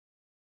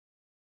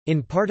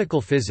In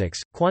particle physics,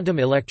 quantum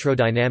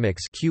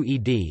electrodynamics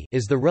 (QED)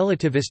 is the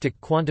relativistic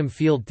quantum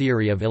field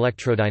theory of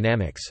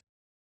electrodynamics.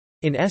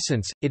 In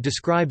essence, it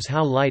describes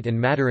how light and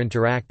matter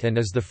interact and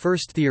is the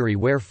first theory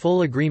where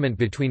full agreement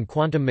between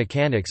quantum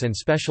mechanics and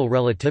special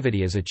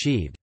relativity is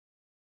achieved.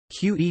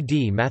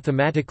 QED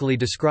mathematically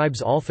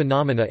describes all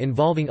phenomena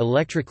involving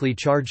electrically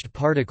charged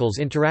particles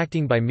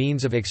interacting by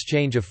means of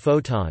exchange of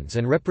photons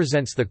and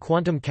represents the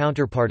quantum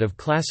counterpart of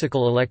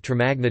classical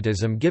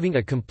electromagnetism, giving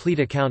a complete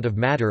account of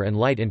matter and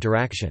light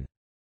interaction.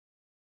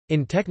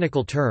 In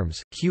technical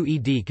terms,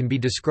 QED can be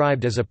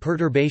described as a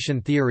perturbation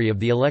theory of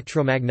the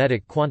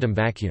electromagnetic quantum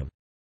vacuum.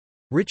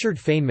 Richard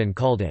Feynman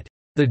called it,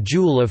 "the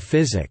jewel of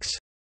physics,"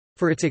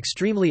 for its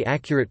extremely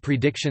accurate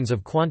predictions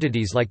of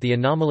quantities like the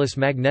anomalous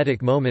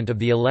magnetic moment of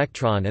the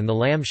electron and the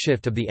Lamb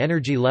shift of the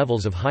energy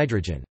levels of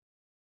hydrogen.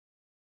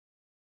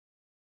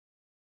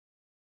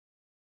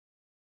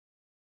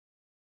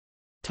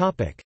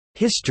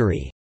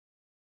 History.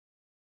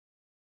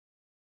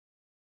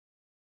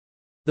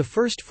 The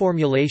first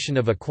formulation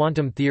of a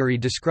quantum theory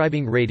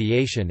describing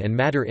radiation and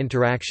matter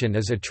interaction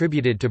is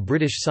attributed to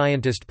British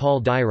scientist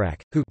Paul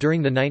Dirac, who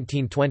during the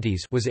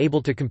 1920s was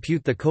able to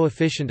compute the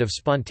coefficient of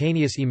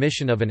spontaneous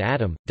emission of an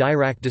atom.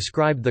 Dirac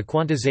described the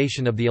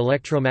quantization of the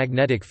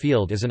electromagnetic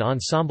field as an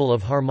ensemble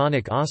of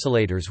harmonic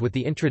oscillators with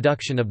the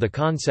introduction of the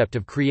concept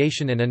of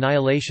creation and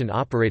annihilation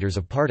operators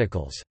of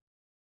particles.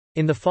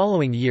 In the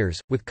following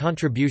years, with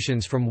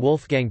contributions from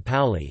Wolfgang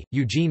Pauli,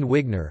 Eugene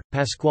Wigner,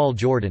 Pascual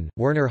Jordan,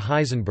 Werner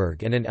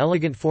Heisenberg and an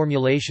elegant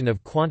formulation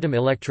of quantum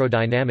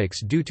electrodynamics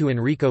due to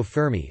Enrico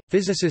Fermi,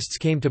 physicists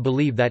came to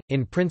believe that,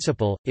 in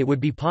principle, it would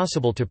be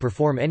possible to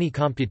perform any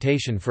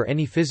computation for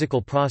any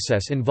physical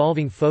process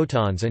involving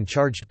photons and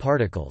charged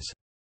particles.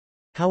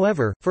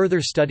 However, further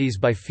studies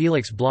by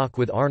Felix Bloch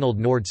with Arnold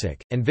Nordsick,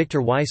 and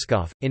Victor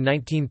Weisskopf, in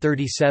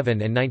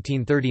 1937 and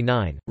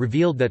 1939,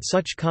 revealed that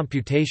such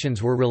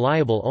computations were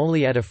reliable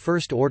only at a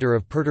first order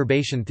of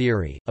perturbation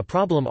theory, a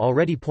problem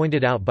already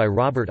pointed out by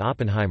Robert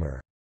Oppenheimer.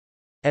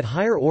 At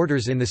higher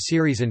orders in the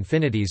series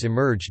infinities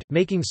emerged,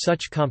 making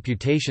such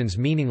computations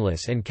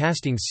meaningless and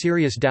casting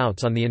serious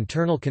doubts on the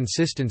internal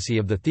consistency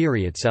of the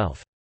theory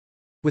itself.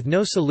 With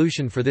no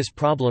solution for this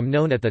problem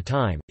known at the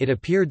time, it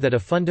appeared that a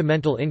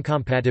fundamental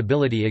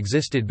incompatibility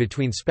existed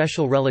between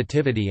special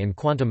relativity and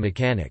quantum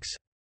mechanics.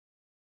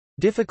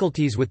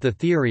 Difficulties with the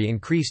theory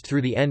increased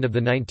through the end of the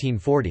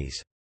 1940s.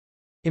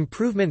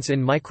 Improvements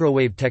in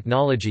microwave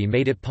technology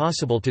made it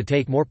possible to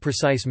take more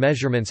precise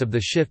measurements of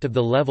the shift of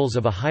the levels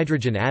of a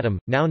hydrogen atom,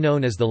 now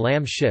known as the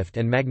Lamb shift,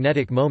 and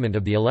magnetic moment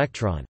of the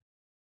electron.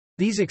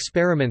 These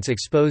experiments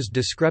exposed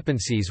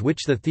discrepancies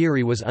which the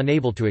theory was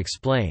unable to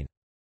explain.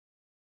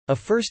 A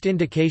first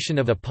indication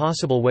of a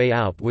possible way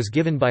out was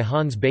given by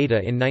Hans Bethe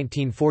in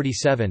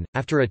 1947,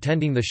 after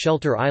attending the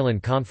Shelter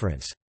Island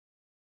Conference.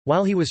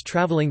 While he was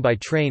traveling by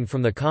train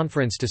from the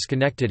conference to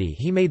Schenectady,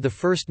 he made the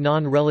first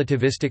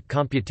non-relativistic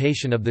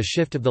computation of the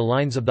shift of the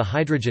lines of the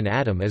hydrogen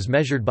atom as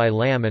measured by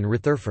Lamb and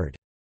Rutherford.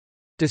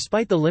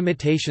 Despite the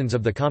limitations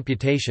of the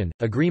computation,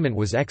 agreement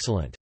was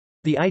excellent.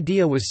 The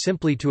idea was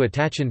simply to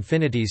attach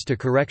infinities to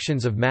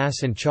corrections of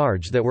mass and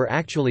charge that were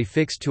actually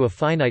fixed to a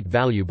finite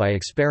value by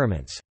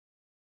experiments.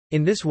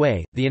 In this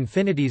way, the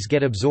infinities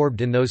get absorbed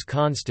in those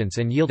constants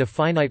and yield a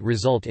finite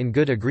result in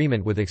good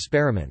agreement with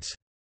experiments.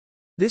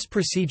 This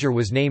procedure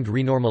was named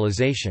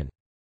renormalization.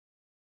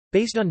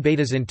 Based on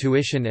Bethe's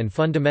intuition and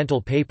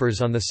fundamental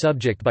papers on the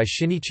subject by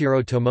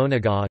Shinichiro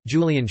Tomonaga,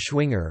 Julian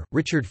Schwinger,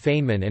 Richard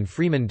Feynman and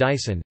Freeman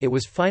Dyson, it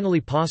was finally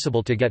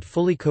possible to get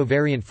fully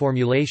covariant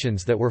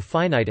formulations that were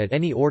finite at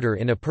any order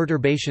in a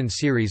perturbation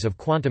series of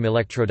quantum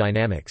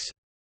electrodynamics.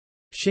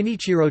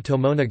 Shinichiro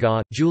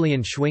Tomonaga,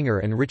 Julian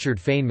Schwinger and Richard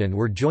Feynman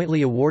were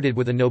jointly awarded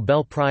with a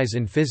Nobel Prize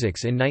in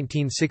Physics in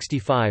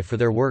 1965 for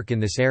their work in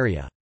this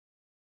area.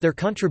 Their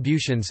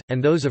contributions,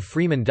 and those of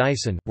Freeman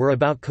Dyson, were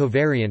about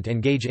covariant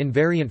and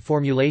gauge-invariant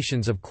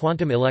formulations of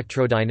quantum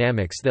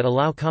electrodynamics that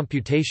allow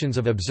computations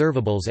of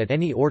observables at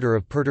any order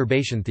of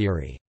perturbation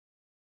theory.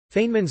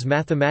 Feynman's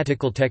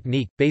mathematical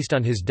technique, based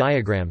on his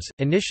diagrams,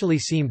 initially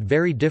seemed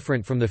very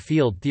different from the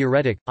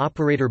field-theoretic,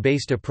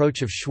 operator-based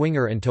approach of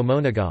Schwinger and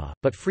Tomonaga,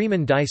 but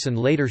Freeman Dyson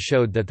later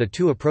showed that the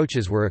two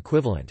approaches were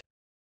equivalent.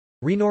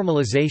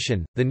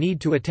 Renormalization, the need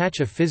to attach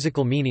a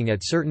physical meaning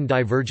at certain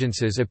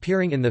divergences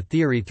appearing in the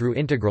theory through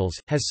integrals,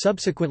 has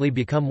subsequently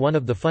become one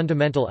of the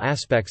fundamental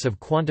aspects of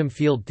quantum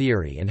field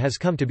theory and has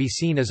come to be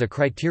seen as a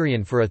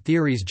criterion for a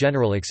theory's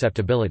general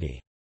acceptability.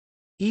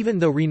 Even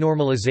though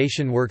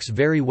renormalization works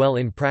very well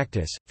in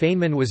practice,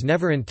 Feynman was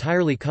never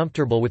entirely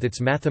comfortable with its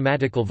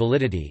mathematical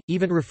validity,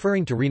 even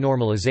referring to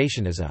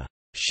renormalization as a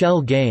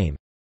shell game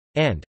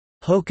and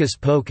hocus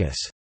pocus.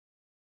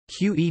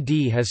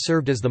 QED has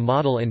served as the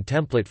model and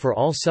template for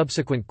all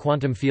subsequent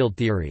quantum field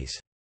theories.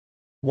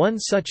 One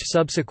such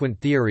subsequent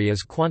theory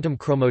is quantum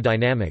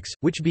chromodynamics,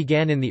 which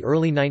began in the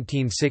early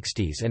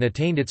 1960s and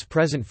attained its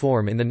present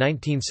form in the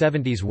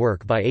 1970s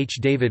work by H.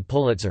 David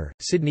Pulitzer,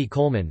 Sidney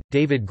Coleman,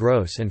 David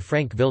Gross and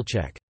Frank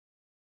Wilczek.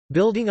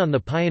 Building on the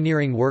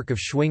pioneering work of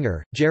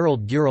Schwinger,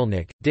 Gerald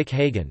Guralnick, Dick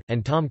Hagan,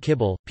 and Tom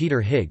Kibble,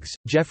 Peter Higgs,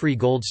 Jeffrey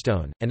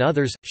Goldstone, and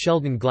others,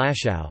 Sheldon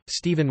Glashow,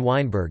 Steven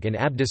Weinberg and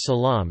Abdus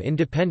Salam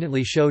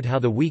independently showed how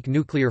the weak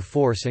nuclear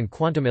force and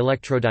quantum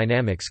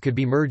electrodynamics could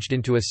be merged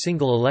into a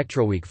single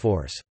electroweak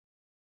force.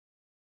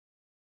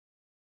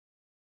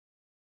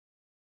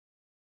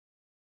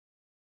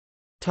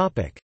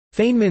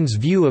 Feynman's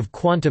view of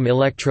quantum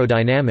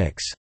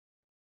electrodynamics.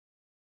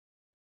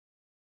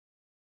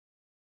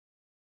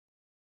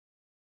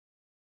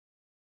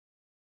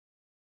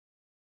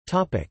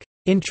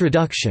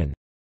 Introduction.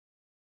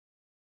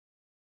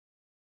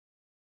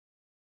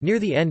 Near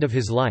the end of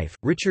his life,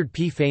 Richard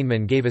P.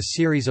 Feynman gave a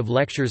series of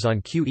lectures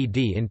on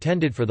QED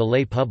intended for the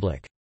lay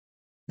public.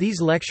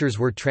 These lectures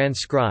were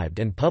transcribed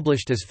and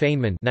published as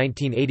Feynman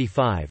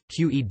 1985,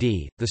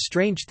 QED, The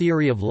Strange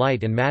Theory of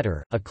Light and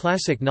Matter, a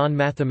classic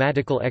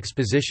non-mathematical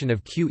exposition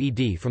of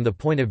QED from the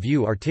point of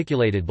view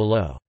articulated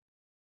below.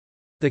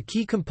 The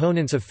key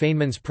components of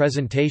Feynman's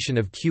presentation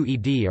of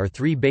QED are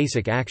three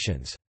basic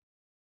actions.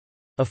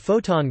 A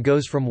photon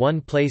goes from one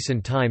place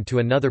in time to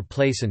another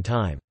place in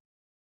time.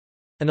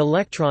 An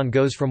electron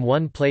goes from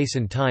one place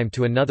in time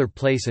to another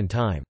place in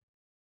time.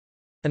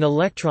 An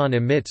electron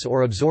emits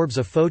or absorbs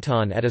a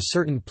photon at a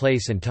certain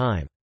place in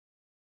time.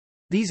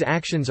 These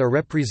actions are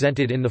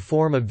represented in the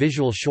form of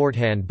visual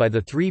shorthand by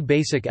the three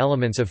basic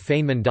elements of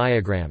Feynman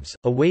diagrams,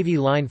 a wavy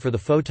line for the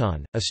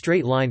photon, a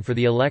straight line for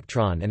the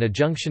electron and a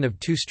junction of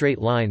two straight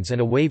lines and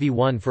a wavy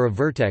one for a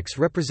vertex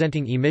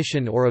representing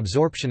emission or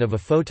absorption of a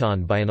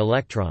photon by an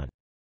electron.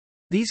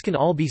 These can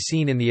all be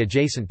seen in the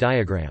adjacent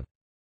diagram.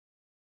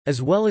 As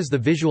well as the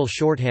visual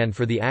shorthand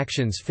for the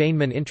actions,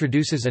 Feynman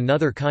introduces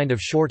another kind of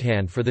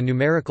shorthand for the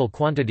numerical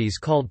quantities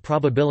called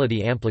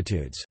probability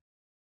amplitudes.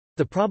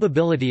 The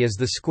probability is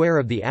the square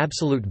of the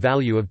absolute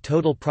value of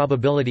total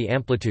probability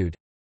amplitude.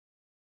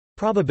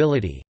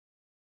 Probability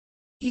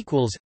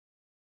equals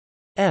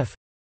f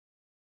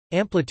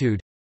amplitude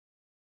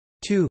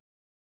 2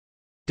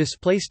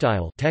 display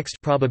style text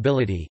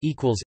probability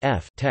equals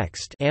f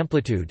text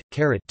amplitude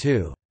caret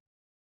 2.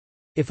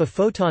 If a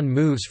photon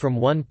moves from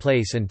one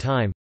place and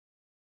time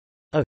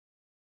a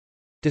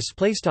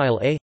display style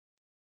a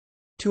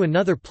to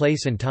another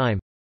place and time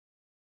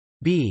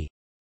b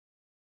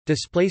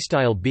display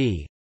style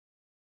b,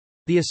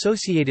 the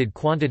associated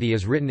quantity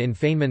is written in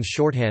Feynman's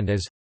shorthand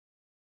as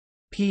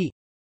p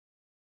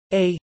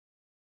a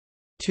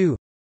 2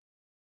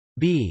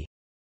 b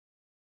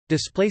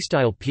display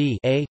style p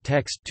a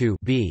text to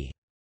b.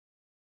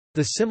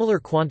 The similar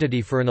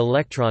quantity for an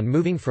electron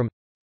moving from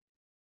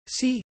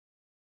c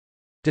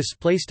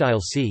display style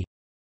c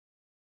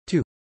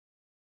to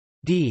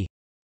d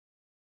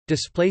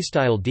display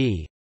style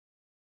d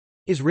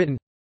is written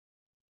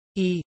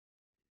e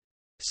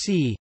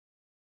c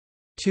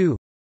 2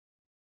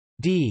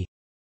 d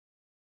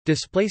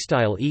display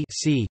style e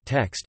c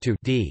text to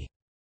d.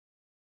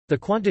 The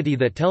quantity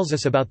that tells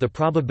us about the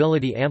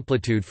probability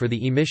amplitude for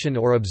the emission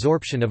or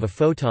absorption of a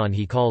photon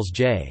he calls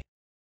J.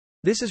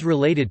 This is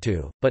related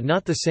to, but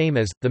not the same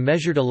as, the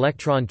measured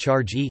electron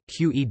charge E.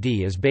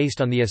 QED is based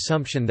on the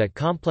assumption that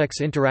complex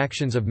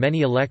interactions of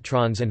many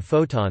electrons and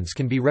photons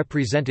can be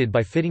represented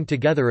by fitting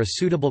together a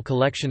suitable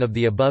collection of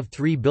the above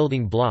three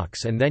building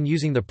blocks and then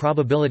using the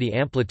probability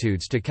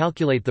amplitudes to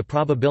calculate the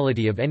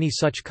probability of any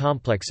such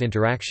complex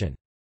interaction.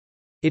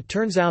 It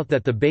turns out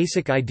that the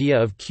basic idea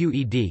of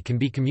QED can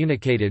be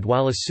communicated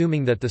while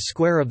assuming that the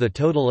square of the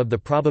total of the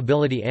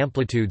probability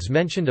amplitudes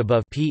mentioned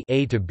above p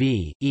a to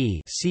b, e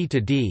c to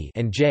d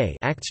and j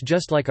acts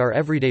just like our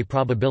everyday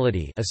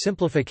probability, a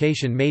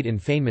simplification made in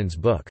Feynman's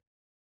book.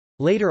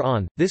 Later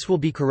on, this will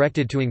be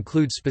corrected to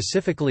include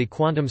specifically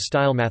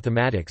quantum-style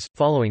mathematics,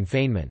 following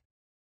Feynman.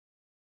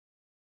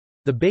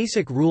 The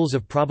basic rules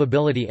of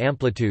probability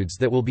amplitudes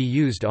that will be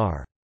used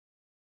are: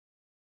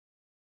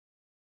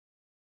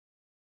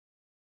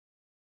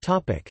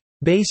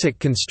 Basic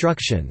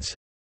constructions.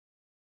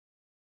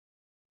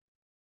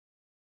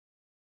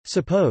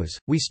 Suppose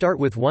we start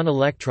with one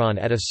electron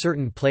at a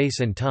certain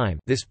place and time,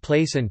 this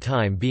place and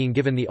time being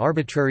given the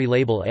arbitrary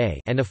label A,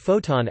 and a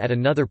photon at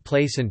another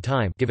place and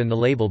time given the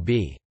label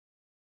B.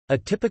 A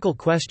typical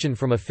question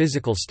from a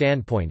physical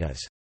standpoint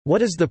is,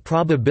 what is the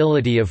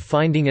probability of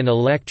finding an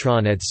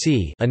electron at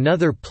C,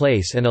 another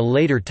place and a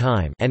later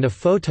time, and a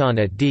photon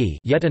at D,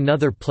 yet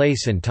another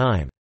place and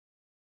time?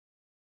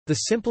 The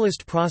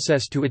simplest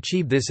process to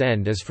achieve this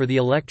end is for the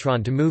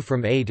electron to move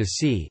from A to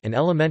C, an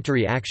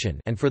elementary action,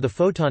 and for the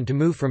photon to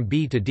move from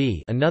B to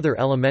D, another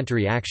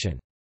elementary action.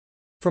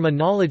 From a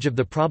knowledge of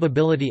the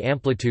probability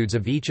amplitudes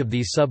of each of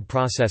these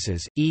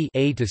sub-processes, E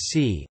A to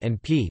C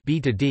and P B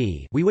to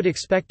D, we would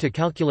expect to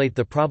calculate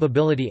the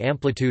probability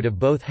amplitude of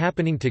both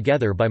happening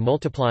together by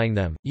multiplying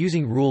them,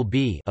 using rule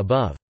B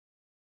above.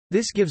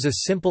 This gives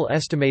a simple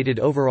estimated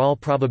overall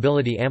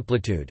probability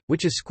amplitude,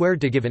 which is squared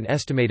to give an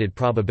estimated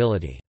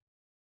probability.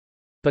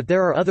 But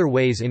there are other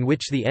ways in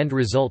which the end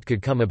result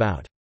could come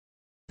about.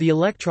 The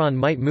electron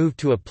might move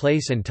to a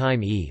place and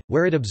time E,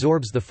 where it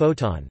absorbs the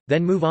photon,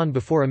 then move on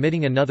before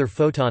emitting another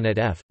photon at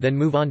F, then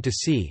move on to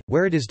C,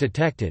 where it is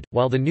detected,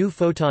 while the new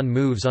photon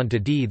moves on to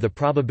D. The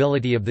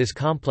probability of this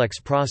complex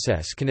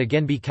process can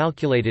again be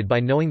calculated by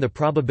knowing the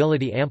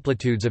probability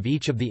amplitudes of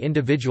each of the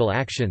individual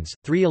actions,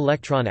 3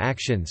 electron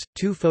actions,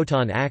 2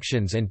 photon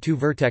actions and 2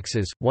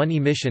 vertexes, 1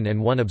 emission and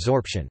 1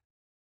 absorption.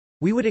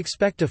 We would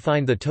expect to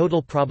find the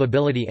total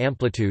probability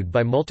amplitude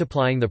by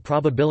multiplying the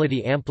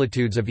probability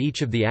amplitudes of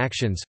each of the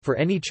actions. For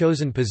any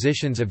chosen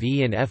positions of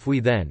E and F, we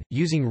then,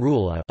 using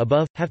rule A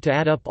above, have to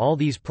add up all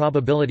these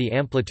probability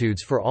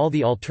amplitudes for all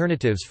the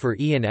alternatives for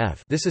E and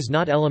F. This is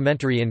not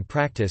elementary in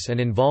practice and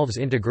involves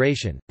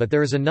integration, but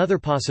there is another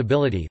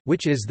possibility,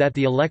 which is that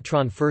the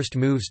electron first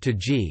moves to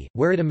G,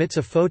 where it emits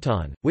a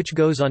photon, which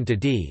goes on to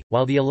D,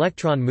 while the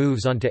electron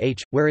moves on to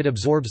H, where it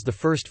absorbs the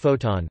first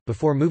photon,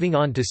 before moving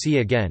on to C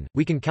again.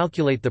 We can calculate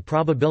the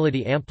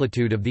probability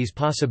amplitude of these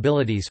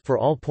possibilities for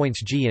all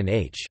points G and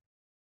H.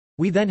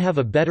 We then have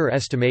a better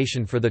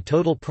estimation for the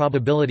total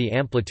probability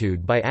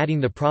amplitude by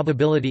adding the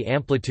probability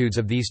amplitudes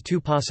of these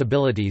two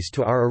possibilities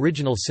to our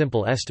original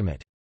simple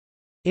estimate.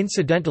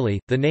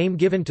 Incidentally, the name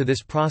given to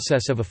this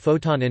process of a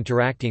photon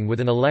interacting with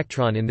an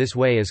electron in this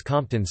way is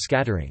Compton's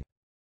scattering.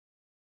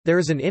 There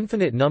is an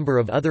infinite number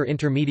of other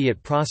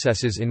intermediate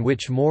processes in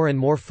which more and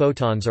more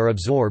photons are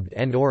absorbed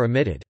and/or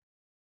emitted.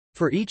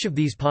 For each of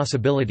these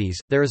possibilities,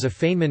 there is a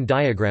Feynman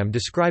diagram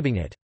describing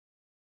it.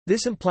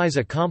 This implies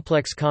a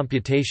complex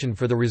computation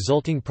for the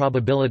resulting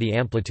probability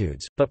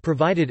amplitudes, but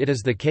provided it is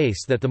the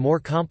case that the more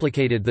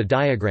complicated the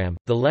diagram,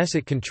 the less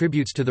it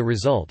contributes to the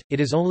result, it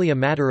is only a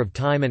matter of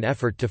time and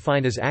effort to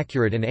find as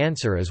accurate an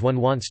answer as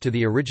one wants to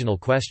the original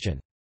question.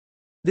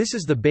 This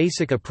is the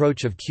basic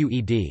approach of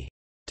QED.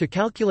 To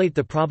calculate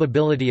the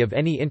probability of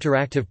any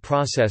interactive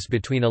process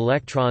between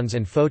electrons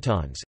and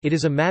photons, it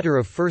is a matter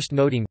of first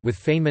noting, with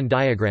Feynman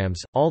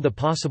diagrams, all the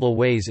possible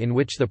ways in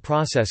which the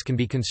process can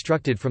be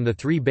constructed from the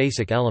 3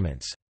 basic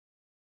elements.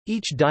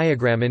 Each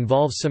diagram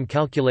involves some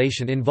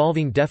calculation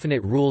involving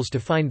definite rules to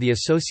find the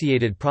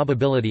associated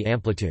probability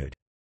amplitude.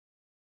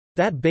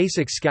 That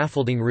basic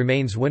scaffolding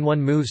remains when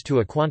one moves to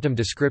a quantum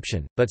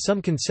description, but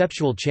some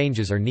conceptual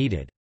changes are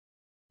needed.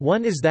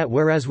 One is that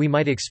whereas we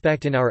might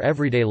expect in our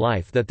everyday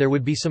life that there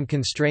would be some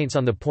constraints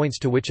on the points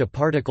to which a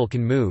particle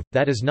can move,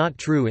 that is not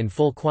true in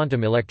full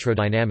quantum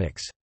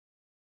electrodynamics.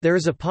 There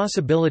is a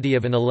possibility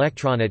of an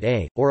electron at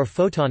A, or a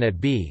photon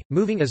at B,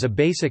 moving as a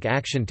basic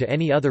action to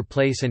any other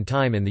place and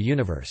time in the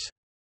universe.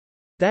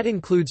 That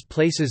includes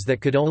places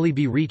that could only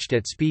be reached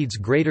at speeds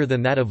greater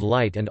than that of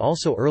light and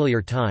also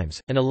earlier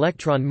times. An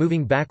electron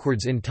moving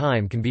backwards in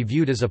time can be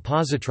viewed as a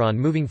positron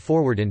moving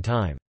forward in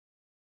time.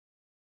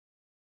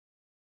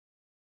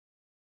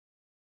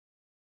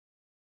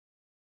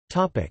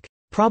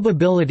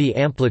 Probability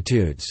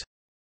amplitudes.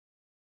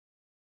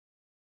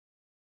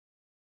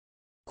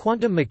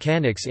 Quantum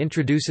mechanics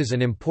introduces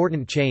an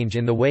important change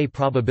in the way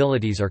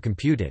probabilities are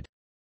computed.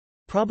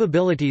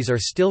 Probabilities are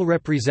still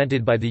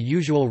represented by the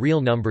usual real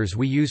numbers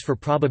we use for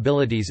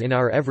probabilities in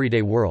our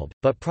everyday world,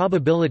 but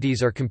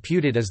probabilities are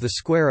computed as the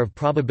square of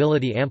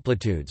probability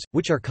amplitudes,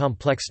 which are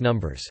complex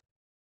numbers.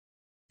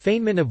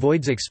 Feynman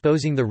avoids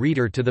exposing the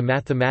reader to the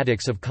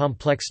mathematics of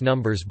complex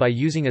numbers by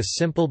using a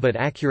simple but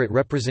accurate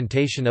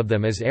representation of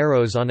them as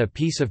arrows on a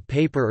piece of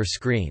paper or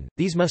screen.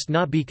 These must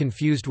not be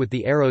confused with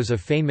the arrows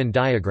of Feynman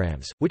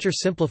diagrams, which are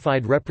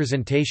simplified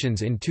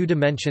representations in 2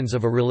 dimensions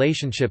of a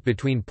relationship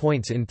between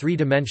points in 3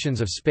 dimensions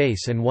of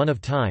space and 1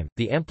 of time.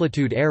 The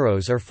amplitude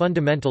arrows are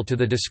fundamental to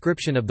the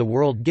description of the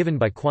world given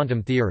by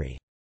quantum theory.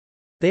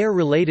 They are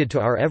related to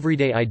our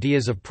everyday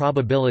ideas of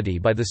probability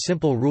by the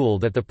simple rule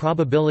that the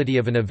probability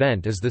of an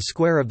event is the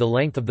square of the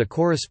length of the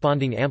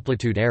corresponding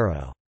amplitude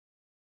arrow.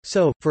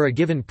 So, for a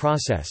given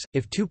process,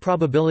 if 2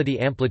 probability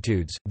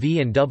amplitudes,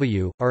 V and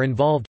W, are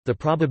involved, the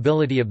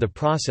probability of the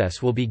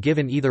process will be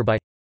given either by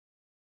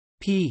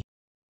P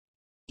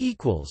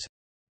equals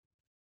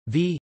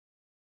V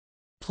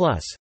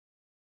plus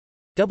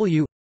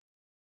W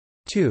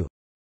 2.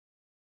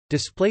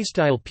 Display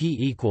style P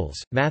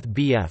equals math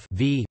BF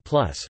V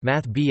plus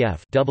math BF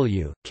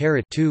W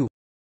caret 2,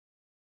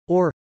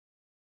 or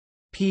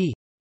P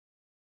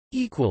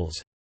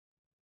equals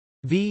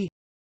V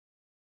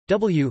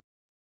W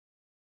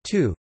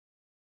 2.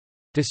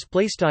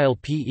 Display style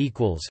P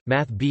equals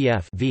math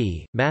BF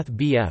V math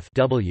BF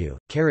W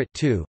caret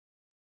 2.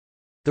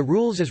 The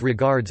rules as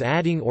regards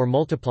adding or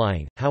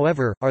multiplying,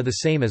 however, are the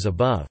same as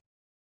above.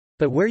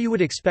 But where you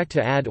would expect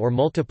to add or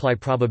multiply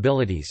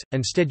probabilities,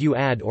 instead you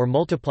add or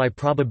multiply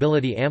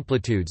probability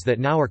amplitudes that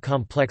now are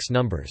complex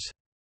numbers.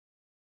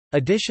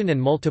 Addition and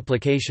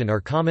multiplication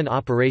are common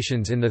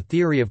operations in the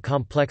theory of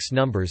complex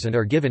numbers and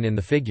are given in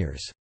the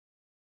figures.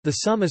 The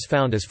sum is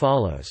found as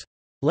follows.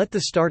 Let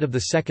the start of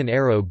the second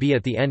arrow be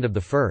at the end of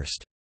the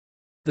first.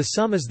 The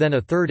sum is then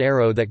a third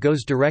arrow that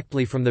goes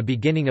directly from the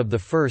beginning of the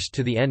first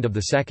to the end of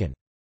the second.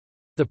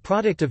 The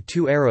product of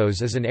 2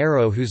 arrows is an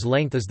arrow whose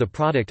length is the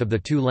product of the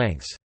 2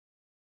 lengths.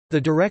 The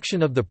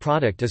direction of the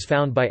product is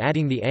found by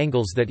adding the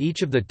angles that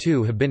each of the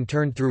two have been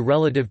turned through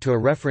relative to a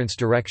reference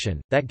direction,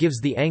 that gives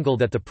the angle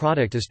that the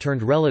product is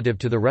turned relative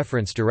to the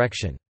reference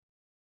direction.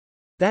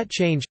 That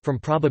change, from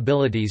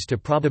probabilities to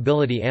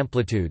probability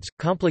amplitudes,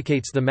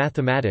 complicates the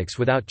mathematics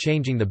without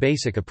changing the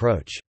basic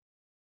approach.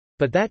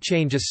 But that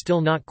change is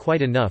still not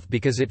quite enough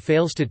because it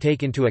fails to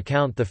take into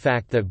account the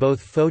fact that both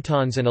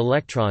photons and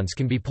electrons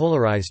can be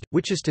polarized,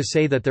 which is to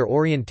say that their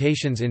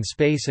orientations in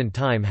space and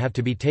time have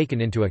to be taken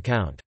into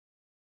account.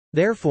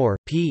 Therefore,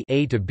 P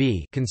A to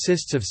B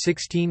consists of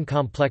 16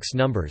 complex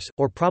numbers,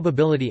 or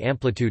probability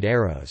amplitude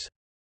arrows.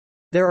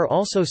 There are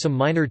also some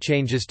minor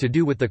changes to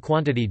do with the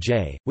quantity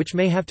J, which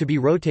may have to be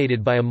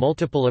rotated by a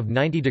multiple of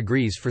 90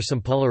 degrees for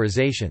some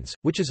polarizations,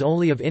 which is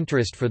only of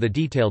interest for the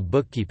detailed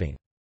bookkeeping.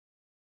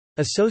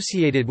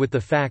 Associated with the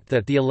fact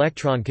that the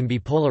electron can be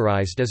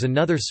polarized is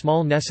another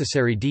small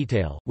necessary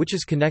detail, which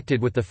is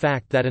connected with the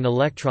fact that an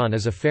electron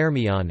is a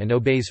fermion and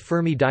obeys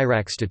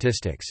Fermi-Dirac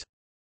statistics.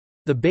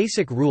 The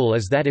basic rule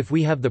is that if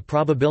we have the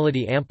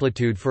probability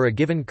amplitude for a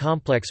given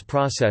complex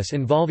process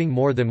involving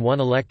more than one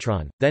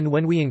electron, then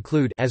when we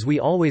include, as we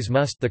always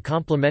must, the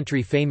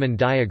complementary Feynman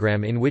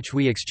diagram in which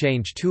we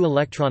exchange two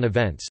electron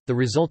events, the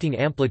resulting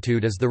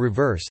amplitude is the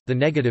reverse, the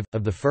negative,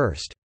 of the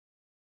first.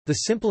 The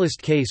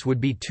simplest case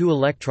would be two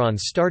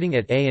electrons starting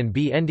at A and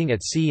B ending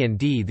at C and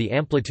D. The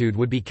amplitude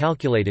would be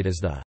calculated as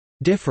the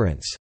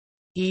difference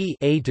E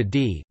A to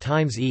D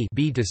times E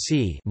B to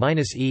C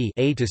minus E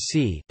A to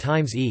C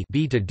times E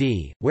B to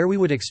D, where we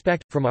would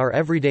expect, from our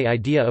everyday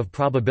idea of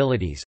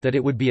probabilities, that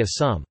it would be a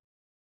sum.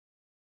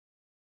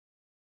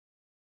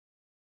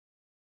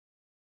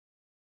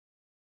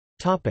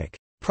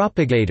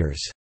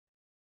 Propagators.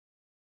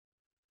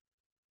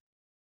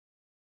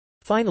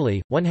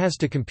 Finally, one has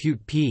to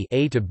compute P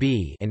A to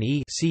B and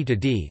E C to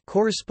D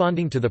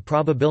corresponding to the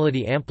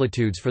probability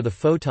amplitudes for the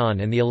photon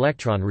and the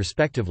electron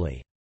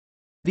respectively.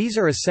 These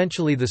are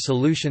essentially the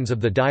solutions of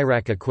the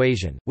Dirac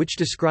equation, which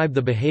describe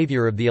the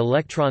behavior of the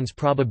electron's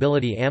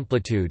probability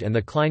amplitude, and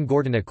the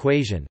Klein-Gordon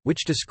equation,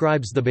 which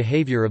describes the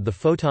behavior of the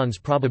photon's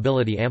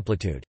probability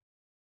amplitude.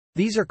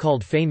 These are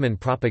called Feynman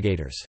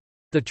propagators.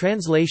 The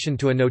translation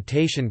to a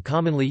notation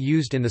commonly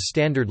used in the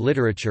standard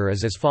literature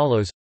is as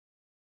follows: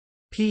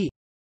 P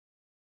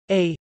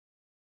A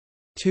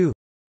 2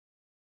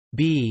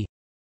 B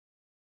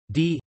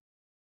D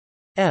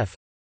F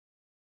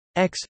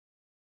X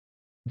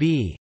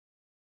B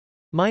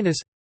minus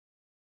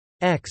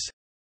X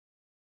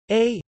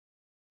A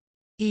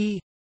E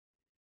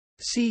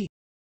C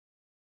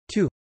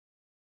 2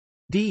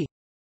 D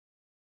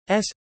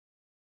S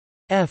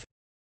F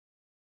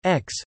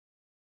X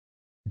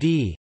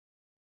D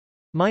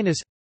minus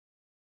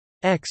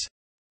X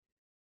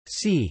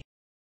C.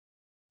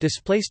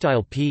 Display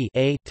style P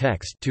A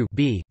text to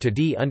B to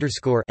D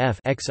underscore F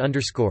X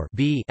underscore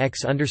B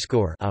X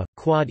underscore a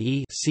quad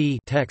E C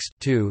text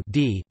to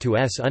D to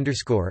S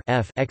underscore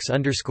F X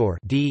underscore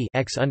D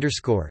X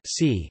underscore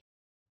C,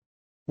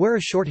 where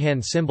a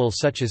shorthand symbol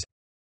such as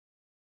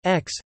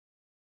X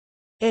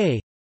A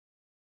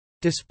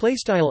display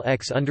style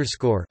X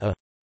underscore a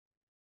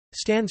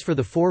stands for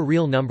the four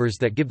real numbers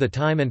that give the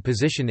time and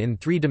position in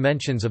 3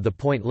 dimensions of the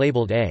point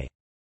labeled A.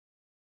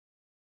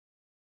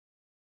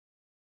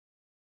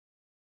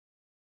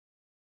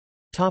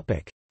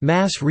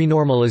 Mass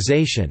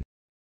renormalization.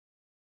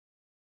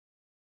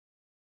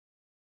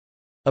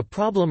 A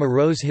problem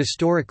arose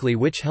historically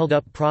which held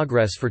up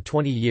progress for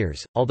 20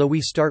 years, although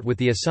we start with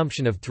the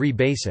assumption of 3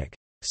 basic,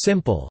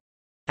 simple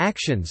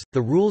actions.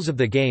 The rules of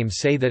the game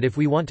say that if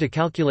we want to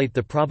calculate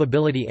the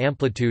probability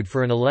amplitude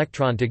for an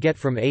electron to get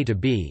from A to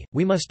B,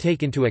 we must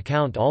take into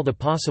account all the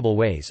possible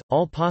ways,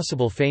 all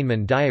possible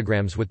Feynman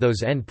diagrams with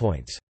those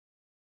endpoints.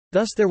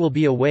 Thus there will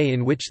be a way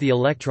in which the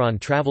electron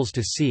travels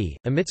to C,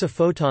 emits a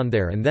photon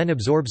there and then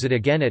absorbs it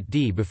again at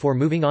D before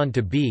moving on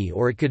to B,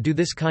 or it could do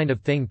this kind of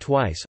thing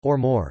twice, or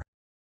more.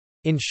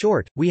 In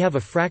short, we have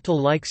a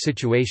fractal-like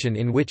situation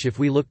in which if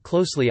we look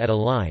closely at a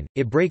line,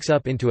 it breaks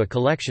up into a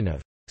collection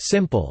of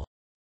simple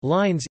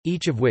lines,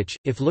 each of which,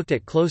 if looked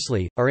at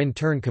closely, are in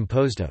turn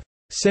composed of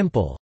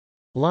simple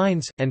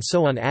lines, and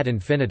so on ad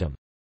infinitum.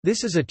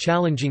 This is a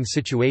challenging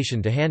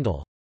situation to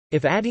handle.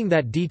 If adding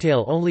that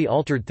detail only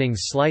altered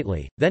things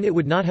slightly, then it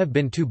would not have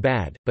been too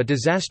bad, but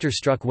disaster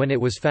struck when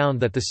it was found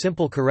that the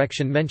simple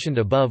correction mentioned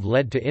above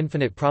led to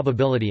infinite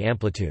probability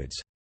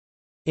amplitudes.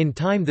 In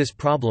time this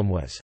problem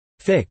was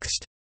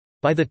fixed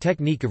by the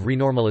technique of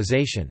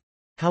renormalization.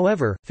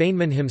 However,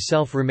 Feynman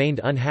himself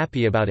remained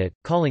unhappy about it,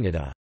 calling it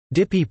a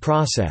dippy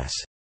process.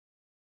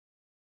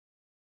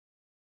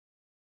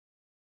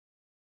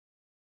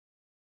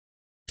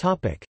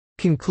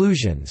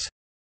 Conclusions.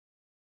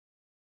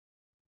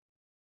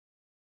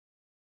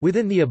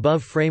 Within the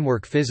above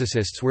framework,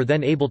 physicists were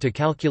then able to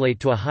calculate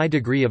to a high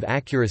degree of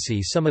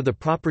accuracy some of the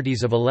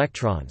properties of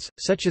electrons,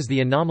 such as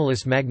the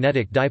anomalous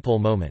magnetic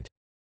dipole moment.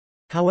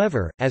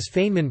 However, as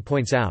Feynman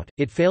points out,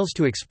 it fails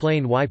to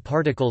explain why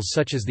particles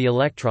such as the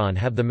electron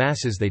have the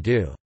masses they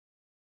do.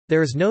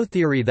 There is no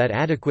theory that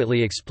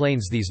adequately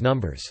explains these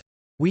numbers.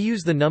 We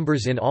use the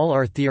numbers in all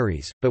our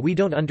theories, but we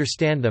don't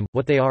understand them,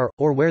 what they are,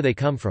 or where they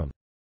come from.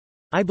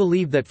 I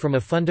believe that from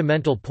a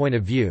fundamental point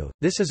of view,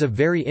 this is a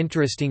very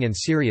interesting and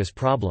serious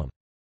problem.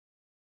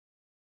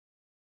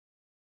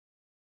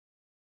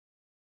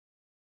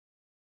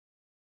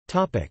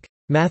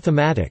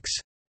 Mathematics.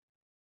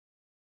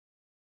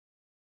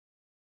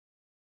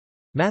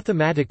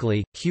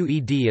 Mathematically,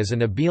 QED is an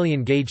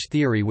abelian gauge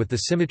theory with the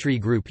symmetry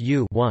group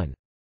U(1).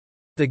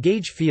 The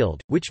gauge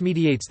field, which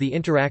mediates the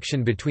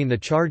interaction between the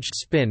charged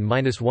spin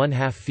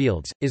 -1/2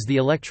 fields, is the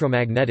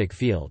electromagnetic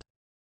field.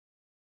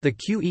 The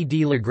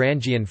QED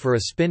Lagrangian for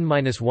a spin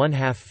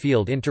 -1/2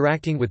 field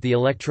interacting with the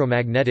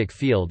electromagnetic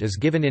field is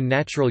given in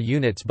natural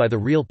units by the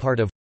real part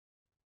of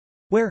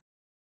where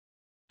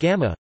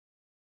gamma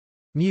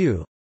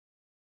mu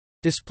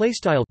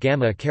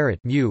gamma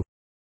mu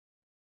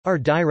are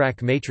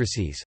Dirac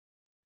matrices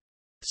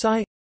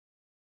psi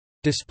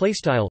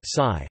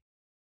psi.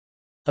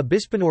 A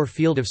Bispinor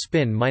field of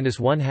spin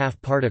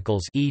 -1/2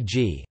 particles,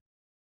 e.g.,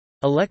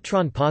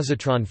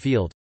 electron-positron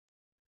field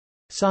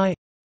psi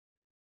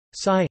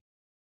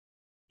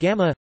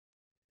gamma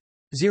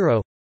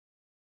 0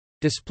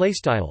 display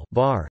style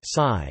bar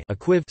psi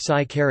equiv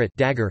psi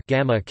dagger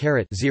gamma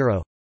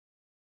 0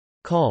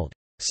 called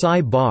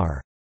psi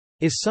bar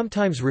is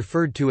sometimes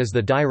referred to as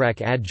the Dirac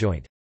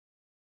adjoint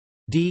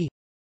d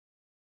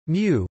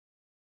mu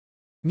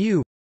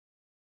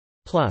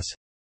plus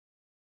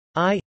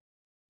I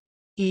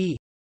E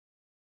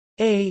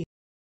A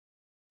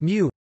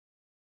mu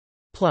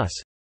plus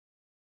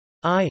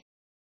I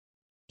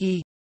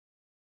E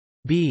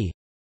B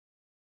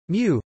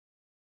mu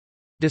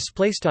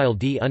display style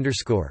d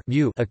underscore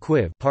mu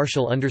equiv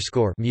partial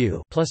underscore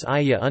mu plus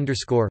ia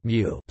underscore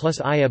mu plus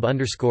iab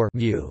underscore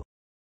mu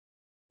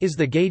is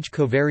the gauge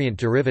covariant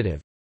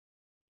derivative.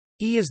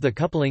 E is the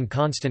coupling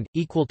constant,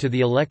 equal to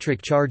the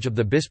electric charge of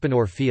the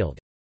Bispinor field.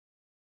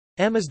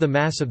 M is the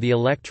mass of the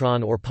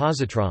electron or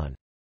positron.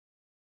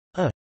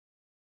 A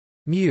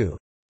mu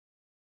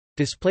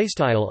display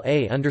style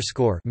a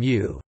underscore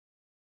mu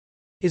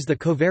is the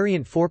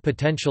covariant 4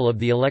 potential of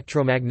the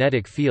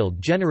electromagnetic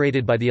field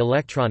generated by the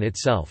electron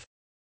itself.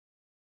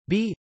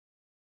 B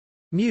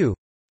mu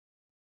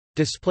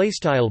display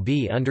style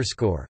b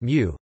underscore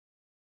mu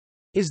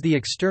is the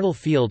external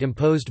field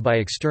imposed by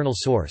external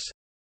source.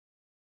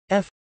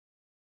 F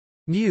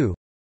mu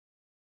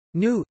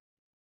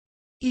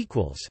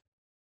equals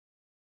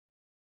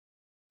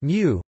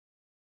mu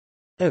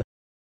a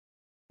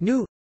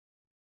nu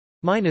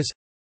minus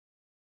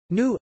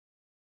nu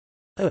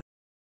a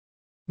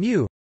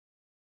mu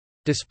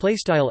display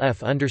style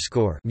f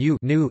underscore mu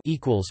nu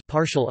equals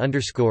partial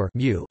underscore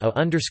mu a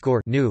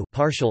underscore nu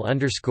partial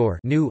underscore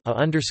nu a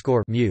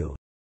underscore mu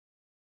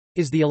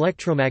is the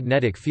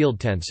electromagnetic field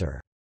tensor.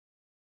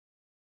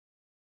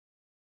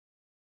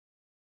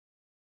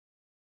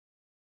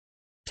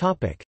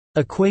 Topic: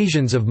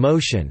 Equations of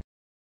motion.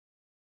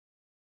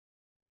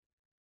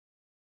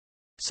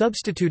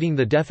 Substituting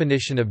the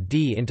definition of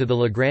D into the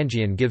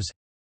Lagrangian gives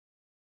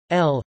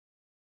L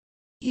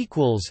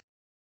equals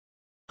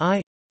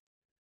I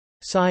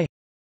psi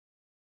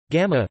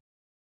gamma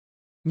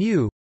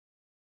mu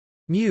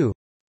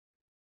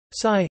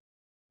psi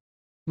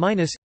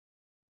minus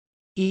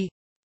E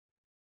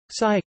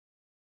psi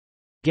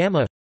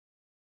gamma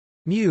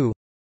mu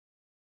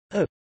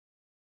a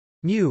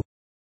mu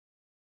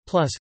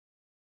plus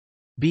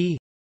B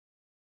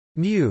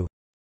mu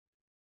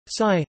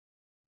psi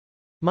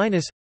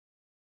minus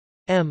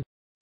M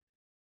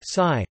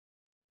psi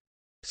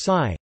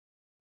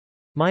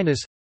minus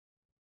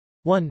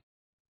 1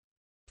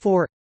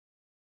 4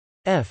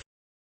 F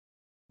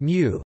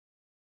mu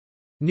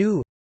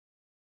nu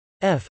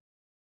F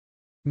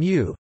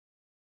mu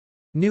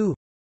nu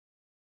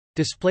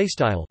display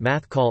style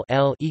math call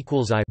L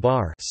equals I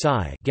bar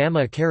psi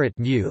gamma caret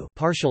mu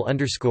partial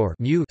underscore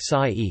mu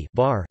psi e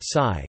bar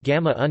psi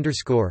gamma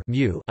underscore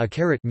mu a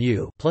caret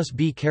mu plus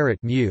B caret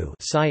mu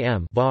psi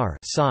M bar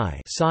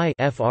psi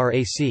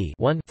frac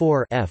 1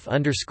 4 F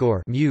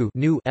underscore mu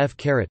nu F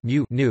caret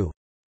mu nu.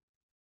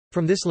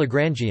 From this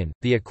Lagrangian,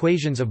 the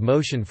equations of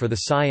motion for the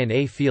psi and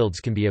A fields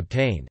can be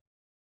obtained.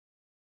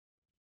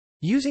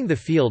 Using the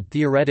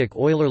field-theoretic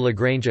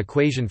Euler-Lagrange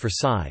equation for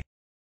psi,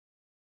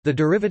 the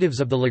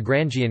derivatives of the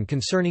Lagrangian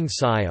concerning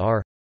psi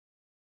are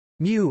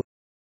mu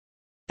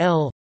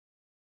L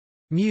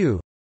mu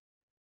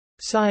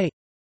psi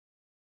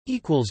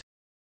equals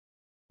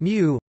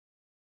mu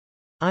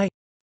I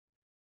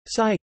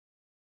psi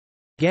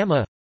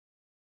gamma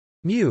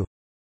mu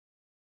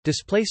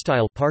display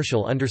style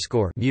partial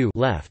underscore mu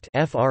left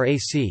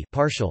frac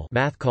partial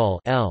math call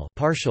L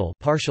partial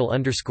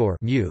underscore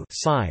mu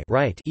psi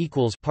right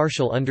equals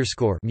partial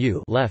underscore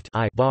mu left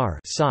I bar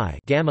psi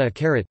gamma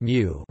caret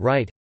mu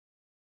right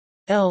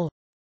L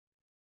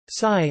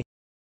psi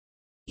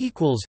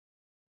equals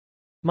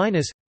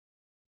minus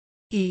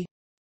E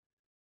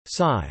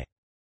psi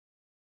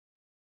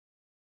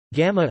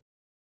gamma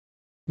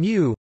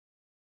mu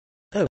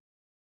a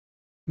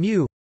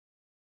mu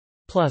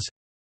plus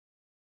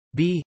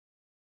B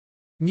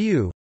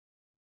mu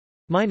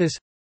minus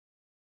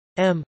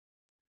m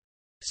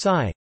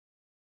psi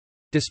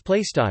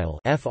display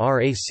style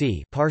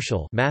frac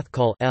partial math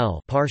call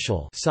L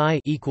partial psi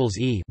equals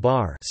E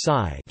bar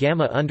psi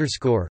gamma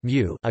underscore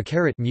mu a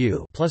caret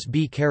mu plus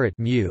B caret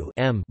mu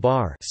m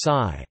bar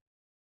psi.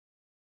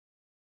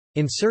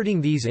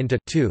 Inserting these into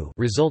 2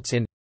 results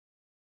in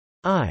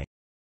I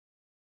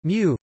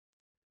mu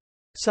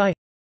psi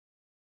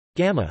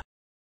gamma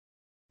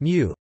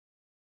mu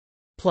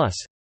plus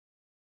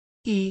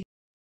E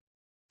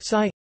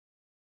psi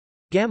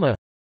gamma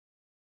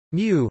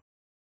mu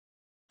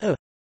a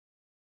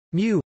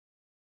mu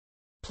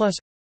plus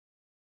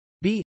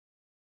B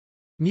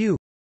mu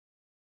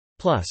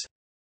plus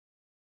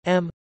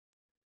m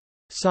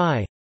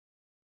psi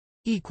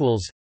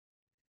equals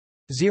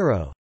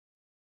 0.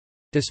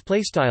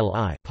 Display style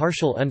I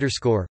partial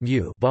underscore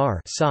mu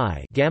bar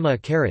psi gamma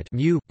caret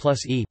mu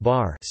plus E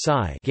bar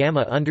psi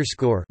gamma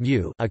underscore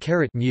mu a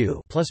caret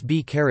mu plus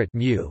B caret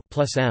mu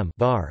plus m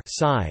bar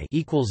psi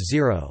equals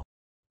 0.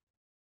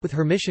 With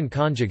Hermitian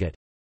conjugate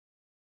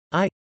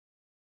I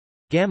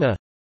gamma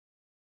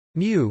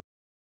mu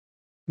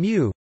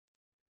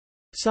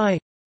psi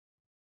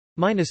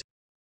minus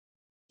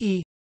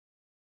E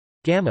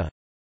gamma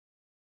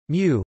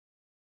mu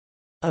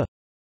a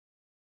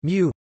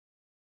mu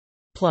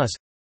plus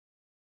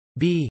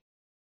B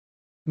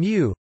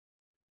mu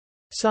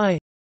psi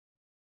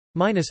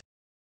minus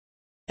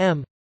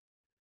m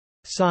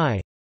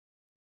psi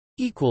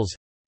equals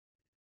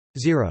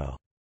 0.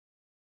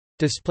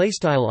 Display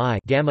style I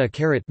gamma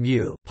caret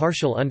mu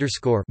partial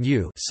underscore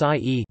mu psi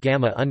E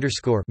gamma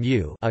underscore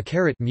mu a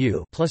caret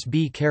mu plus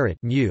B caret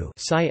mu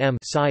psi m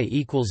psi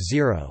equals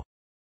 0.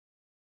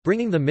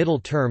 Bringing the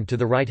middle term to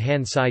the right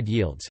hand side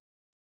yields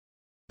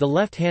the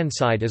left hand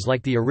side is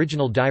like the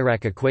original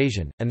Dirac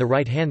equation, and the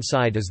right hand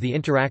side is the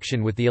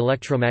interaction with the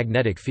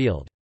electromagnetic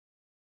field.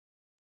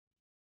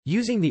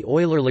 Using the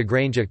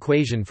Euler-Lagrange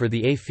equation for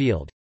the A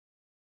field,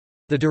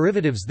 the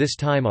derivatives this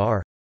time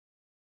are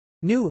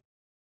nu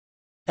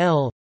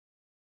L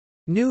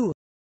nu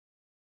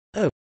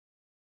a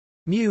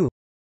mu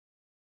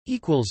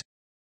equals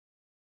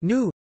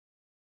nu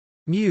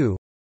mu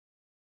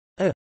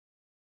a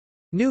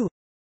nu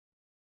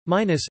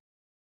minus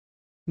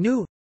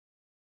nu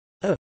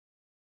a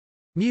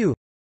mu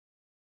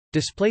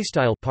display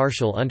style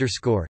partial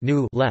underscore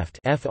nu left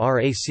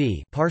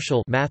frac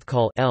partial math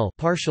call L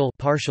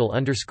partial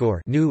underscore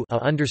nu a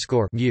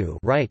underscore mu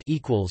right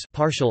equals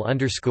partial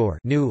underscore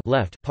nu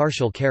left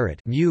partial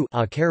caret mu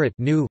a caret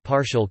nu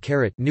partial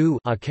caret nu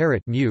a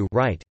caret mu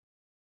right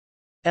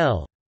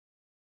L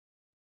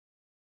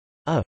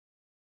a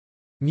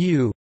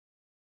mu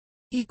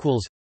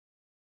equals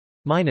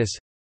minus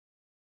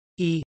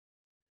E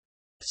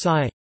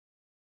psi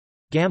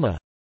gamma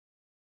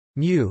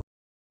mu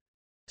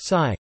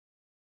psi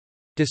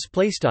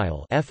display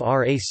style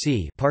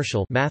frac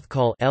partial math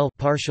call L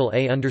partial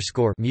a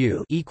underscore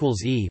mu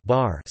equals E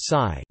bar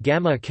psi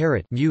gamma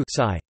caret mu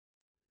psi.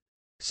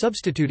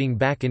 Substituting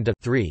back into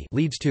 3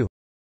 leads to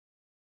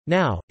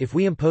now if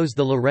we impose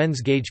the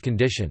Lorentz gauge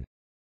condition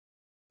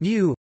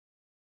mu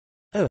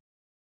a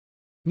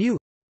mu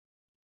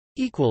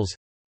equals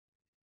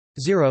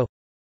 0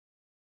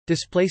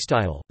 display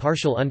style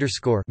partial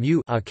underscore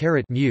mu a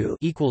caret mu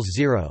equals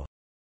 0.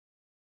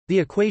 The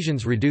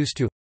equations reduce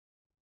to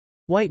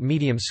white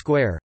medium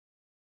square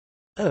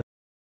a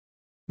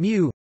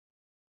mu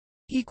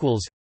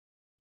equals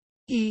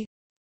E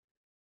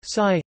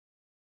psi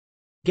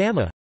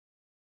gamma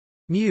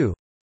mu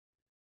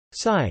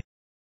psi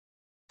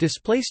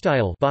display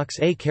style box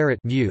a caret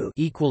mu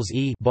equals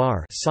E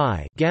bar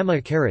psi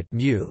gamma caret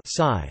mu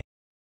psi,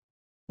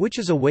 which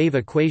is a wave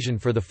equation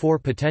for the 4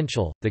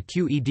 potential, the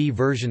QED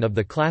version of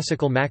the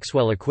classical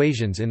Maxwell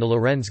equations in the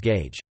Lorentz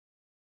gauge.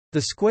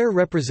 The square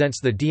represents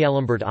the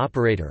D'Alembert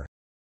operator.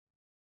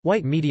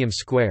 White medium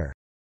square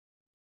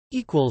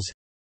equals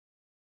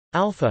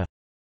alpha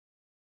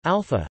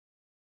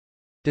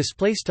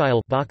display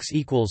style box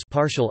equals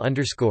partial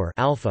underscore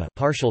alpha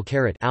partial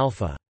caret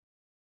alpha.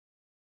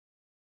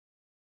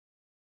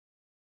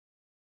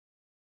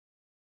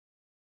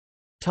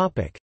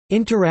 Topic: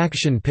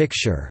 Interaction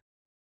picture.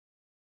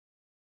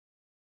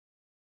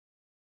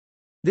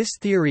 This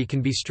theory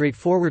can be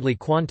straightforwardly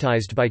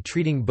quantized by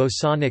treating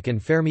bosonic and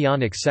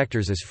fermionic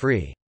sectors as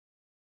free.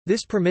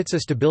 This permits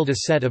us to build a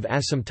set of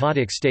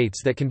asymptotic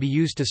states that can be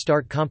used to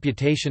start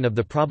computation of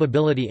the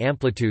probability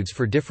amplitudes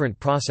for different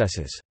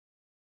processes.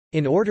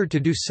 In order to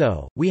do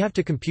so, we have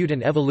to compute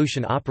an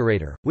evolution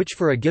operator, which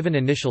for a given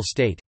initial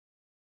state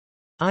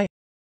I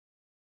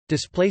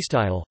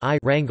I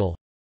wrangle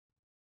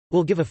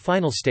will give a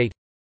final state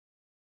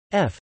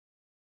f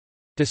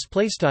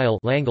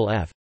Langle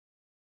f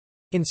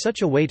in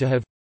such a way to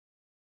have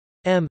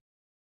m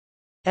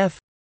f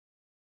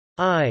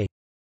I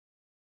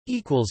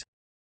equals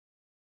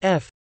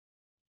f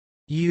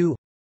u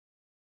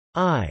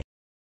I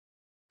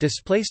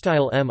display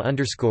style m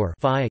underscore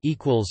phi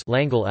equals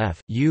Langle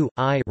f u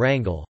I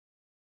wrangle.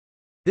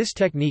 This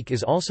technique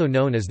is also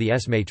known as the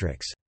S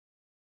matrix.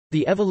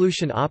 The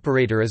evolution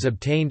operator is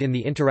obtained in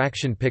the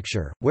interaction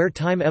picture, where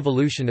time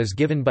evolution is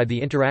given by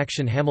the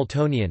interaction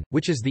Hamiltonian,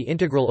 which is the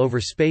integral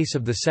over space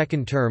of the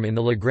second term in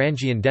the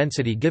Lagrangian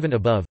density given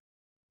above.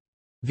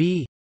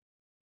 V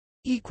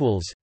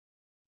equals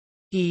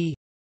E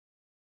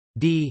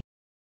d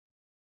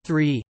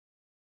 3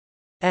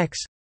 x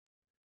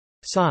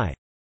psi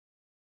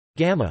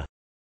gamma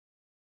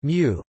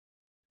mu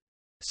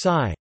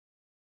psi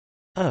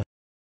a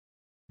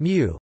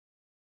mu.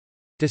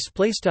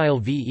 Display style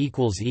v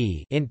equals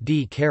e int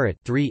d caret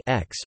 3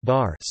 x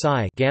bar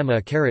psi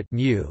gamma caret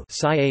mu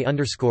psi a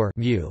underscore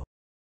mu,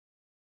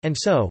 and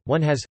so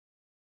one has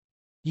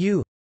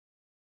u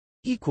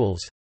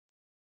equals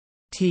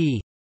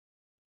t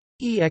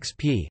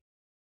exp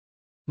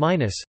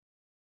minus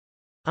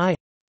I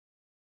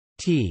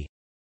t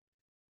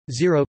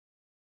 0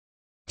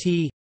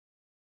 t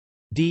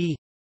d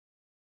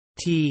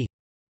t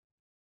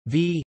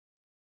v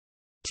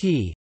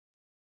t.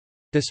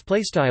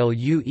 Display style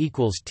u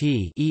equals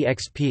t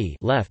exp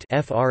left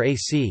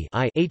frac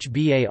I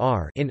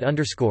hbar int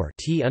underscore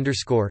t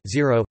underscore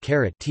 0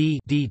 caret t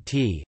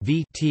dt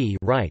v t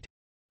right,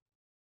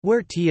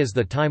 where t is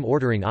the time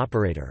ordering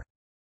operator.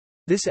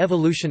 This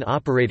evolution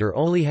operator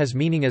only has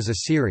meaning as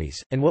a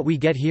series, and what we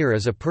get here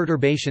is a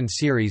perturbation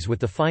series with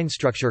the fine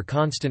structure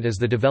constant as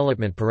the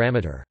development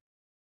parameter.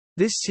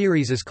 This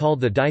series is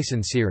called the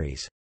Dyson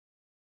series.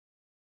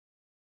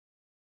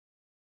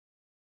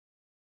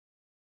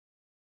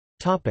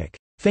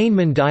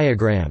 Feynman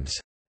diagrams.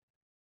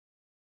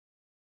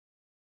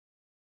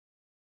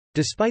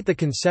 Despite the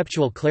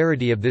conceptual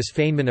clarity of this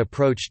Feynman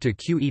approach to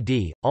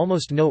QED,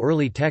 almost no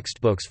early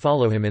textbooks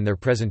follow him in their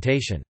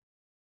presentation.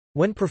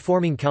 When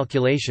performing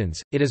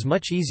calculations, it is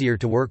much easier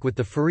to work with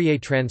the Fourier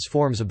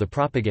transforms of the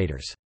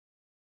propagators.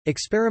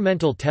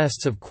 Experimental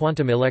tests of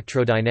quantum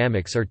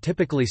electrodynamics are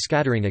typically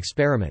scattering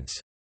experiments.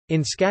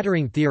 In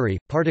scattering theory,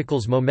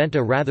 particles'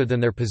 momenta rather than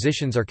their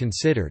positions are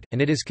considered,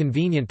 and it is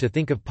convenient to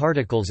think of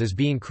particles as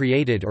being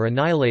created or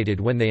annihilated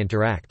when they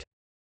interact.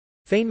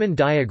 Feynman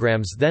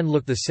diagrams then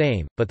look the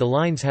same, but the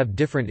lines have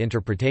different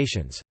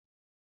interpretations.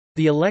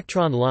 The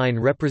electron line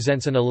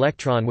represents an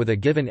electron with a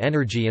given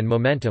energy and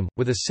momentum,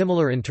 with a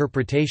similar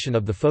interpretation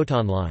of the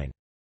photon line.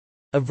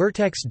 A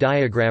vertex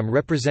diagram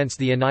represents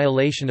the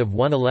annihilation of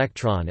one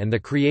electron and the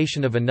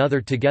creation of another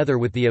together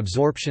with the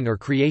absorption or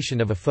creation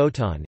of a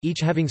photon,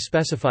 each having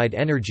specified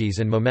energies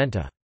and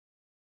momenta.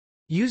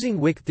 Using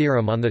Wick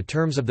theorem on the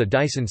terms of the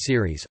Dyson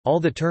series,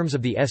 all the terms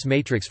of the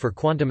S-matrix for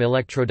quantum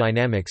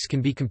electrodynamics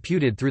can be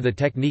computed through the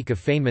technique of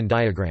Feynman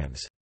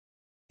diagrams.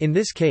 In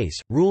this case,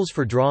 rules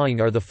for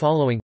drawing are the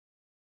following.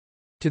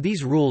 To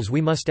these rules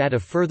we must add a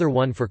further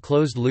one for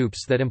closed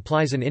loops that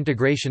implies an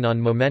integration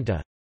on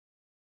momenta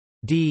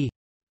d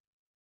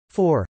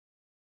 4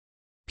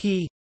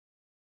 p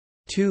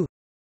 2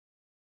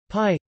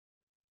 pi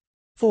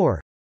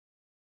 4.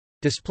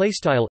 Display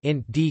style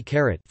int d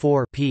caret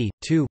 4 p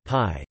 2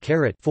 pi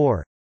caret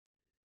 4.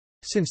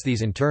 Since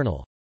these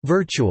internal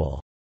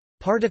virtual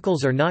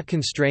particles are not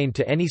constrained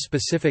to any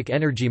specific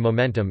energy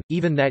momentum,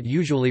 even that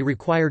usually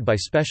required by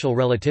special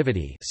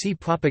relativity, see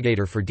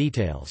propagator for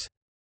details.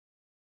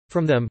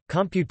 From them,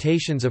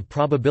 computations of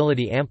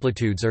probability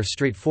amplitudes are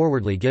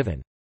straightforwardly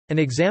given. An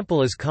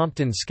example is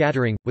Compton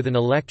scattering, with an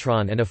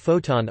electron and a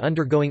photon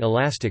undergoing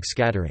elastic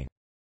scattering.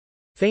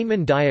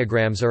 Feynman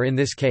diagrams are in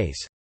this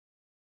case.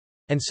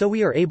 And so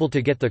we are able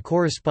to get the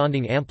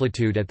corresponding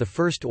amplitude at the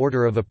first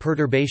order of a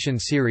perturbation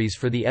series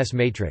for the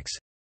S-matrix.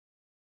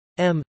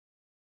 M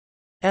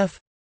f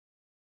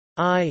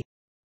I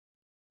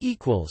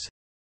equals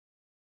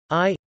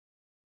I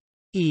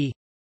e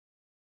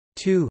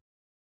 2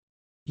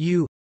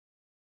 u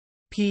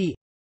p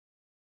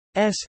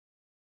s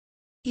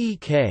e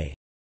k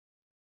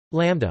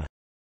lambda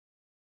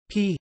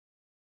p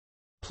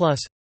plus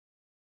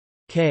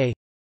k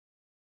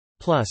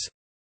plus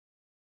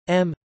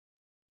m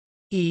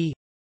e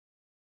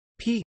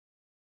p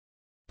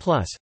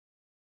plus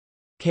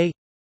k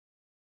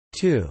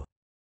 2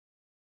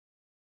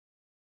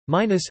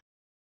 minus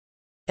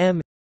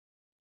m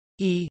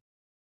e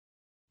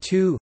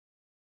 2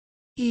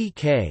 e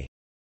k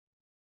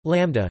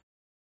lambda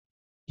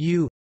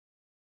u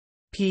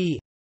p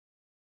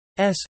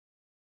s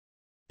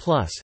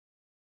plus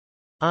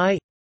I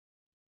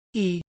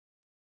e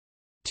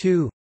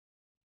 2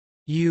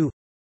 u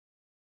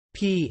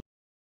p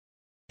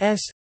s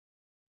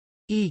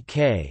e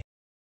k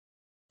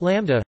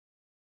lambda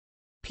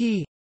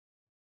p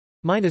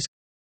minus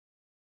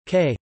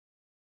k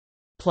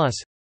plus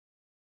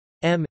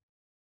m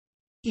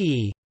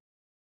e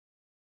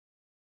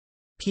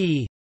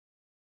p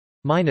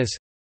minus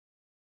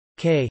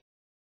k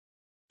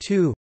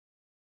 2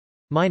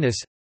 minus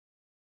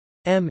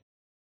m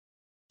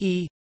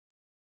e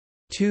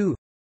 2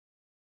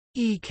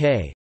 e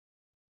k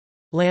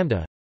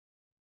lambda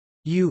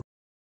u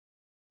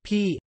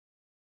p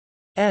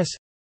s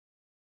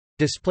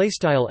Display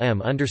style m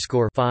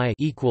underscore phi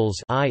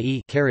equals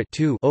I-E caret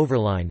 2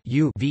 overline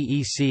U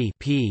VEC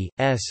P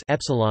S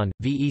epsilon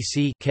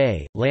VEC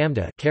K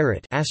lambda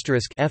caret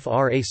asterisk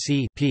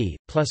frac P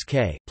plus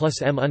K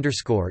plus m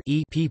underscore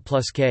E P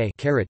plus K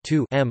caret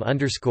 2 m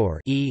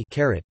underscore E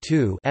caret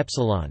 2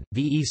 epsilon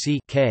VEC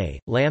K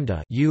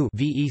lambda U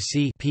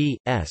VEC P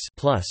S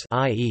plus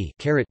I-E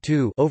caret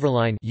 2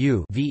 overline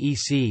U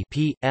VEC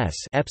P S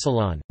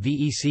epsilon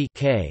VEC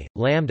K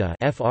lambda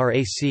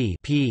frac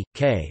P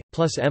K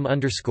plus m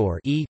underscore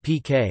E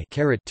P K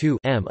caret 2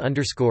 m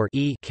underscore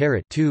E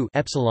caret 2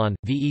 epsilon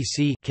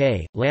VEC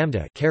K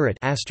lambda caret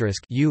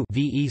asterisk U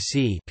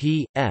VEC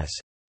P S,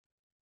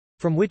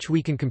 from which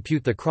we can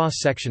compute the cross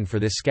section for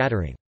this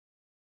scattering.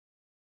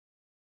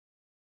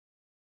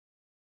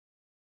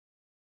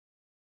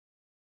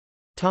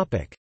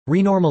 Topic: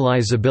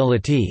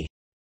 Renormalizability.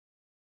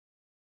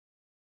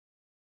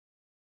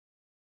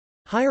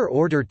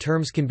 Higher-order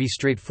terms can be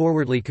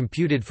straightforwardly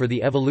computed for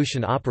the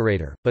evolution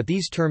operator, but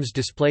these terms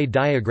display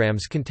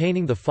diagrams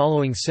containing the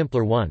following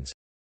simpler ones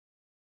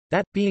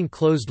that, being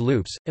closed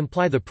loops,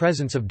 imply the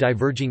presence of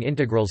diverging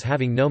integrals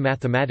having no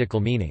mathematical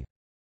meaning.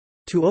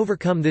 To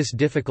overcome this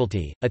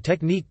difficulty, a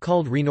technique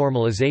called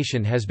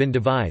renormalization has been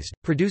devised,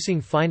 producing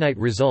finite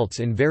results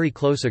in very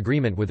close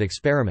agreement with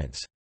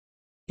experiments.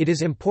 It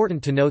is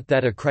important to note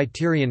that a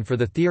criterion for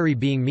the theory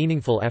being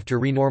meaningful after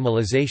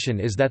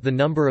renormalization is that the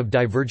number of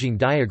diverging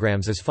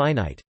diagrams is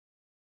finite.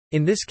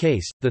 In this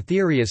case, the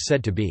theory is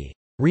said to be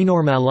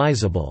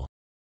renormalizable.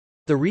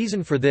 The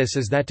reason for this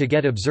is that to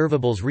get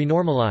observables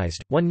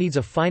renormalized, one needs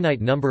a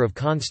finite number of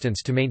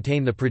constants to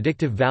maintain the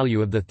predictive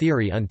value of the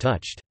theory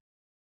untouched.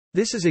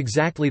 This is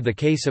exactly the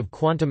case of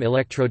quantum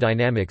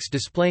electrodynamics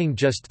displaying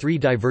just 3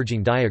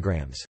 diverging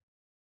diagrams.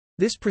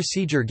 This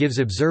procedure gives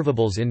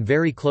observables in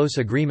very close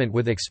agreement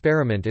with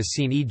experiment as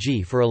seen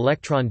e.g. for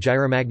electron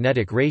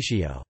gyromagnetic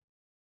ratio.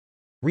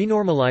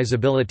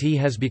 Renormalizability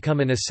has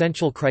become an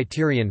essential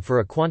criterion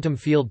for a quantum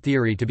field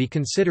theory to be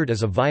considered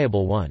as a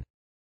viable one.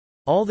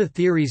 All the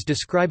theories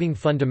describing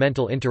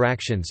fundamental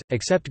interactions,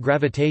 except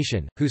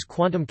gravitation, whose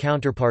quantum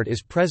counterpart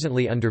is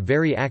presently under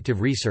very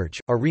active research,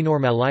 are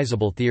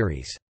renormalizable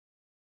theories.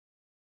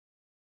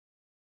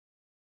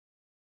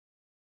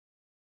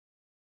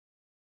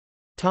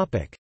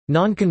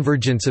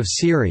 Nonconvergence of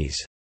series.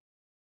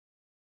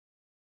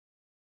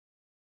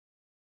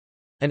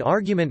 An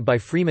argument by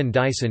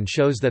Freeman-Dyson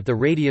shows that the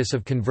radius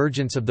of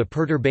convergence of the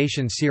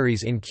perturbation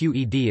series in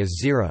QED is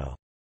 0.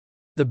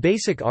 The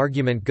basic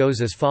argument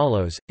goes as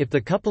follows: if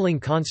the coupling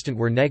constant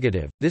were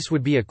negative, this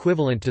would be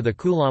equivalent to the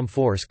Coulomb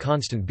force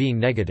constant being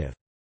negative.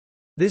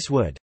 This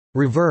would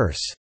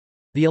reverse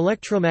the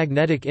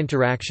electromagnetic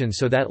interaction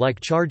so that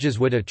like charges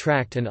would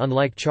attract and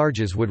unlike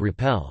charges would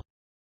repel.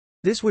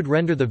 This would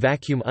render the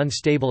vacuum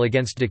unstable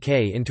against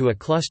decay into a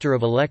cluster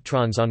of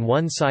electrons on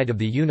one side of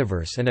the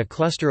universe and a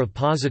cluster of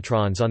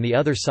positrons on the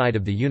other side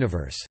of the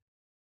universe.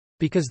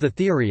 Because the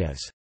theory is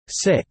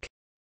sick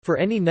for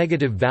any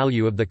negative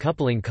value of the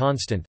coupling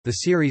constant, the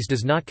series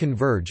does not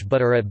converge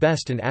but are at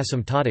best an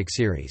asymptotic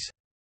series.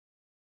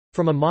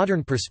 From a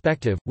modern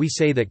perspective, we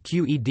say that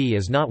QED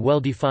is not well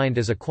defined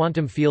as a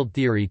quantum field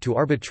theory to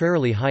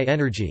arbitrarily high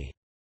energy.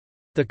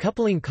 The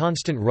coupling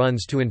constant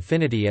runs to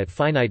infinity at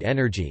finite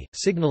energy,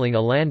 signaling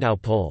a Landau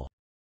pole.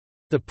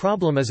 The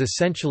problem is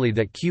essentially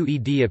that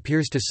QED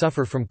appears to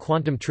suffer from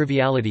quantum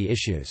triviality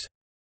issues.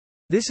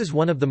 This is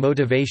one of the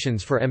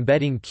motivations for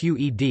embedding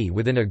QED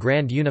within a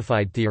grand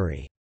unified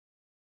theory.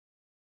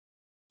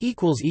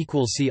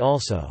 See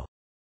also